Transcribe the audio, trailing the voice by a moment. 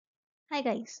Hi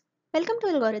guys, welcome to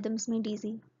Algorithms Made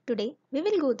Easy. Today we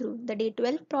will go through the day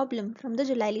 12 problem from the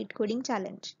July LeetCoding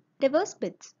challenge, reverse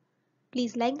bits.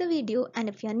 Please like the video and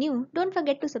if you are new, don't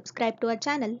forget to subscribe to our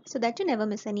channel so that you never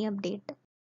miss any update.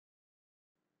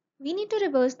 We need to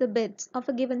reverse the bits of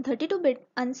a given 32-bit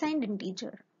unsigned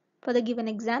integer. For the given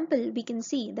example, we can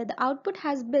see that the output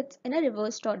has bits in a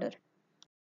reversed order.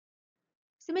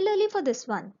 Similarly for this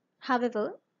one,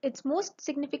 however, its most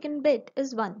significant bit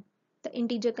is 1. The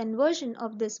integer conversion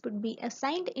of this would be a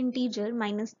signed integer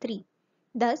minus 3.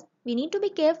 Thus, we need to be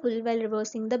careful while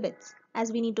reversing the bits,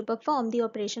 as we need to perform the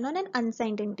operation on an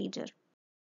unsigned integer.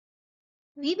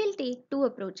 We will take two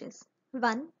approaches,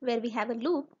 one where we have a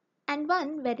loop and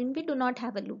one wherein we do not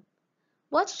have a loop.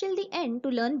 Watch till the end to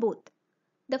learn both.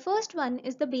 The first one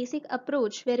is the basic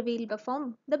approach where we will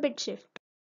perform the bit shift.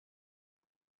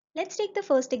 Let's take the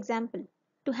first example.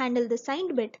 To handle the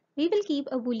signed bit, we will keep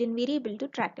a boolean variable to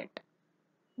track it.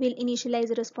 We'll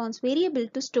initialize a response variable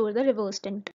to store the reversed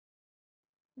int.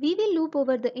 We will loop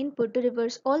over the input to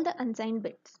reverse all the unsigned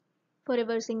bits. For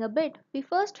reversing a bit, we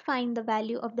first find the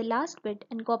value of the last bit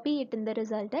and copy it in the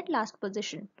result at last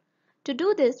position. To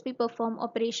do this, we perform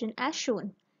operation as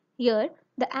shown. Here,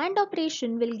 the AND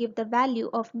operation will give the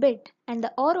value of bit and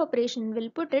the OR operation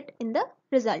will put it in the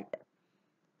result.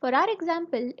 For our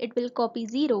example, it will copy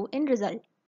 0 in result.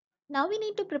 Now we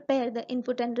need to prepare the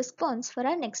input and response for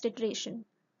our next iteration.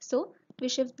 So we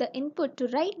shift the input to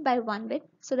right by 1 bit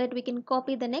so that we can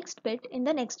copy the next bit in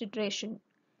the next iteration.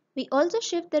 We also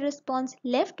shift the response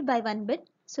left by 1 bit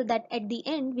so that at the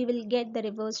end we will get the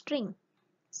reverse string.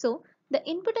 So the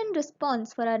input and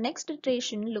response for our next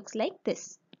iteration looks like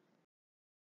this.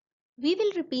 We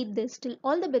will repeat this till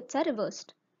all the bits are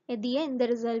reversed. At the end the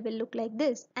result will look like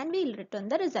this and we will return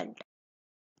the result.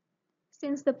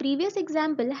 Since the previous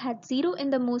example had 0 in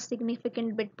the most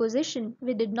significant bit position,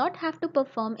 we did not have to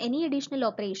perform any additional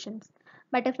operations.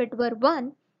 But if it were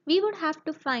 1, we would have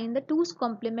to find the 2's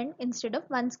complement instead of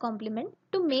 1's complement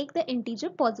to make the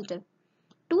integer positive.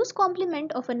 2's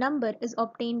complement of a number is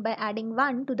obtained by adding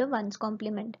 1 to the 1's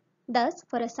complement. Thus,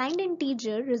 for a signed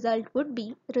integer, result would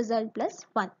be result plus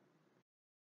 1.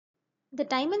 The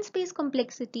time and space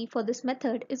complexity for this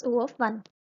method is O of 1.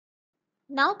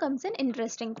 Now comes an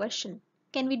interesting question.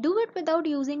 Can we do it without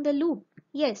using the loop?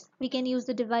 Yes, we can use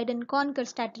the divide and conquer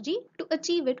strategy to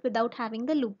achieve it without having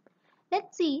the loop.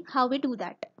 Let's see how we do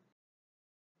that.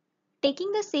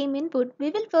 Taking the same input,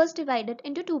 we will first divide it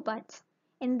into two parts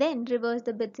and then reverse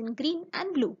the bits in green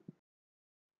and blue.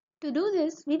 To do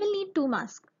this, we will need two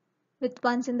masks, with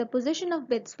ones in the position of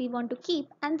bits we want to keep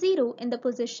and 0 in the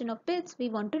position of bits we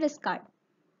want to discard.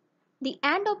 The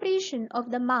AND operation of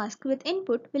the mask with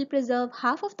input will preserve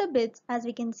half of the bits as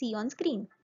we can see on screen.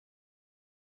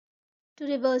 To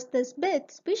reverse this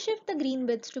bits, we shift the green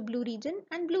bits to blue region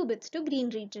and blue bits to green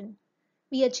region.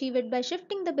 We achieve it by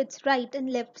shifting the bits right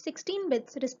and left 16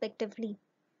 bits respectively.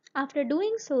 After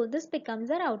doing so, this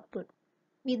becomes our output.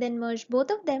 We then merge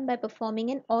both of them by performing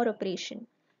an OR operation,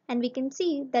 and we can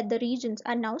see that the regions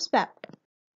are now swapped.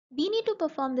 We need to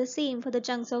perform the same for the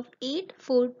chunks of 8,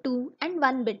 4, 2 and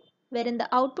 1 bit, wherein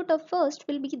the output of first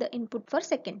will be the input for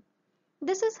second.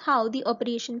 This is how the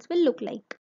operations will look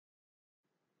like.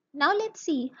 Now let's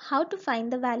see how to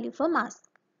find the value for mask.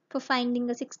 For finding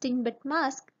a 16-bit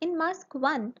mask, in mask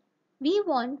 1, we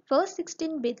want first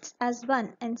 16 bits as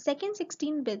 1 and second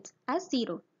 16 bits as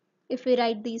 0. If we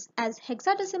write these as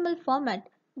hexadecimal format,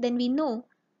 then we know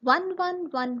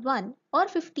 1111 or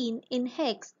 15 in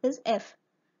hex is F.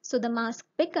 So the mask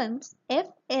becomes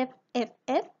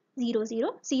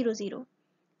FFFF0000.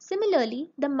 Similarly,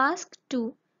 the mask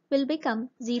 2 will become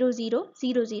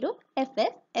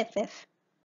 0000FFFF.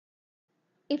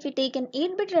 If we take an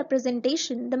 8-bit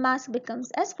representation, the mask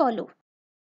becomes as follows.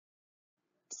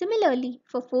 Similarly,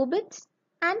 for 4 bits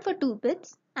and for 2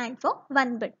 bits and for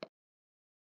 1 bit.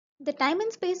 The time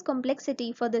and space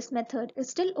complexity for this method is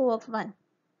still O of 1.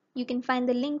 You can find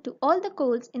the link to all the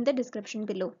codes in the description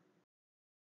below.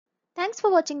 Thanks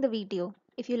for watching the video.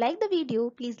 If you like the video,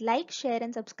 please like, share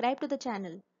and subscribe to the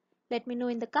channel. Let me know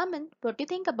in the comment what you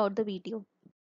think about the video.